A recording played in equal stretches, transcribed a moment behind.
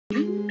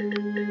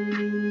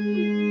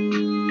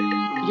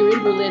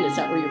in Berlin. Is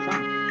that where you're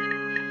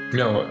from?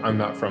 No, I'm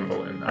not from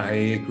Berlin.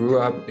 I grew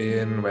up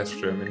in West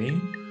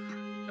Germany,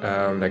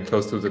 like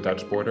close to the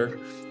Dutch border,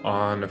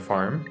 on a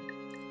farm.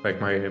 Like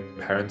my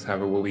parents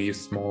have a really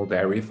small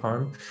dairy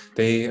farm.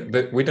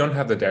 We don't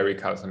have the dairy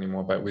cows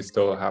anymore, but we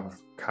still have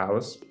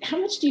cows. How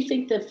much do you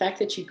think the fact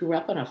that you grew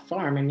up on a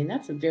farm, I mean,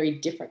 that's a very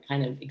different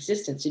kind of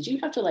existence. Did you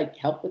have to like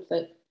help with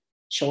the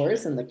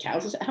chores and the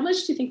cows? How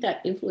much do you think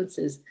that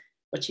influences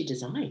what you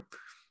design?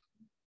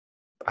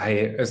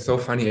 It's so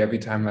funny every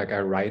time like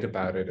I write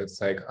about it,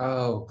 it's like,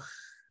 oh,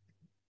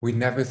 we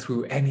never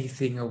threw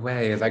anything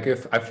away. Like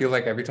if I feel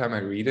like every time I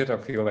read it, I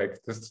feel like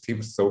this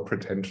seems so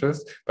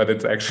pretentious, but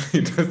it's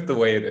actually just the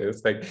way it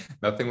is. Like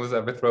nothing was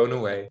ever thrown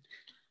away.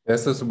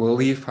 There's this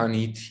really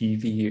funny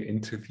TV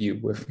interview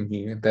with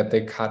me that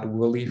they cut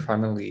really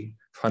funny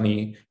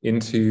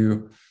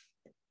into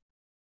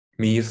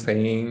me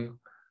saying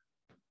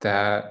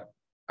that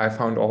I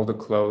found all the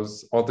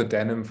clothes, all the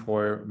denim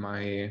for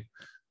my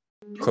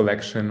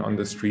collection on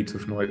the streets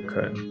of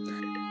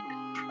Neukölln.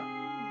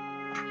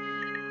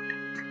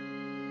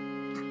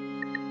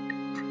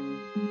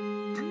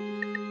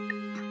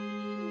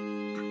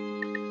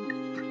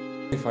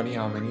 Funny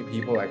how many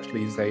people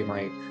actually say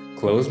my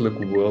clothes look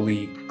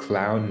really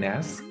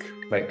clown-esque,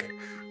 like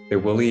they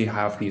really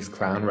have these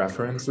clown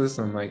references.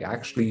 I'm like,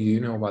 actually, you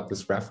know what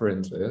this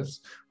reference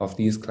is of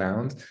these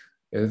clowns?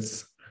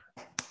 It's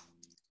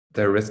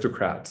the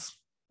aristocrats.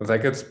 It's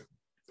like it's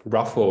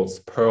ruffles,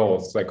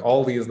 pearls, like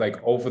all these like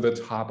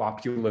over-the-top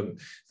opulent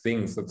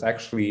things. It's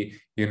actually,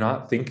 you're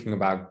not thinking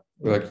about,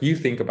 like you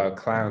think about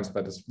clowns,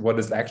 but what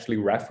it's actually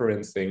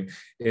referencing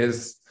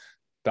is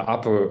the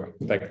upper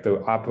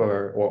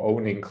or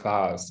owning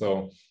class,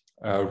 so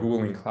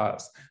ruling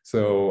class.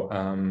 So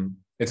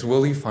it's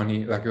really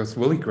funny. Like it was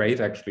really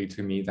great actually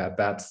to me that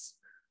that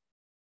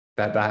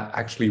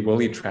actually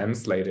really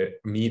translated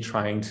me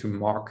trying to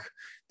mock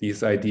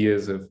these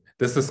ideas of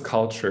this is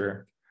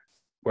culture.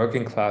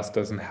 Working class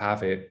doesn't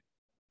have it.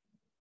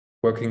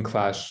 Working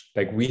class,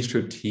 like we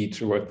should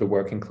teach what the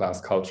working class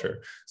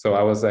culture. So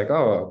I was like,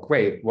 oh,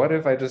 great. What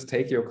if I just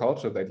take your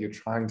culture that you're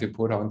trying to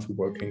put onto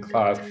working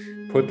class,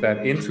 put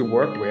that into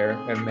workwear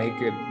and make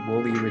it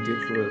really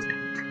ridiculous?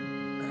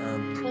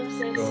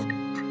 So,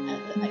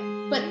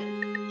 but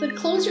the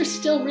clothes are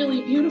still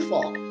really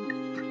beautiful.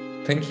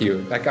 Thank you.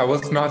 Like I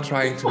was not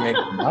trying to make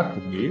them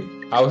ugly.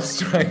 I was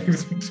trying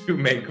to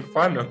make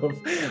fun of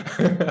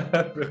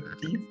the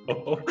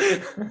people.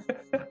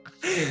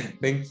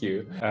 Thank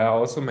you. I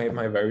also made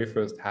my very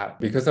first hat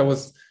because I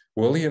was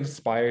really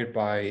inspired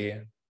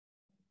by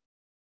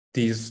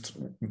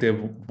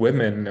the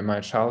women in my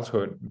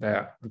childhood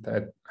that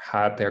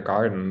had their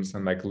gardens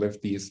and like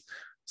lived these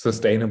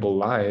sustainable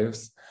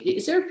lives.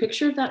 Is there a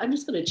picture of that? I'm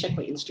just going to check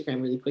my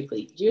Instagram really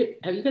quickly.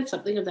 Have you got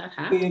something of that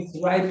hat? It's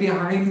right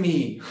behind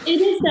me. It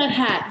is that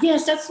hat.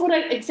 Yes, that's what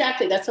I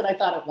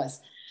thought it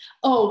was.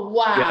 Oh,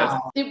 wow.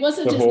 Yes. It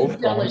wasn't just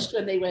embellished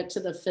when they went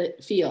to the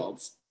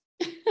fields.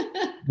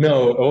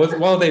 No, it was,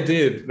 well, they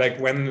did. Like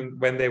when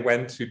they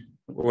went to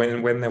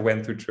when they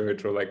went to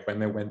church or like when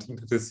they went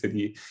into the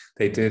city,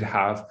 they did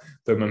have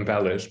them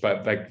embellished,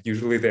 but like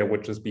usually there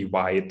would just be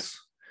white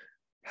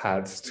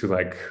hats to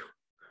like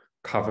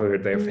cover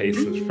their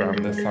faces from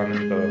the sun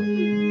and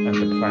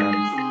the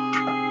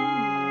plants.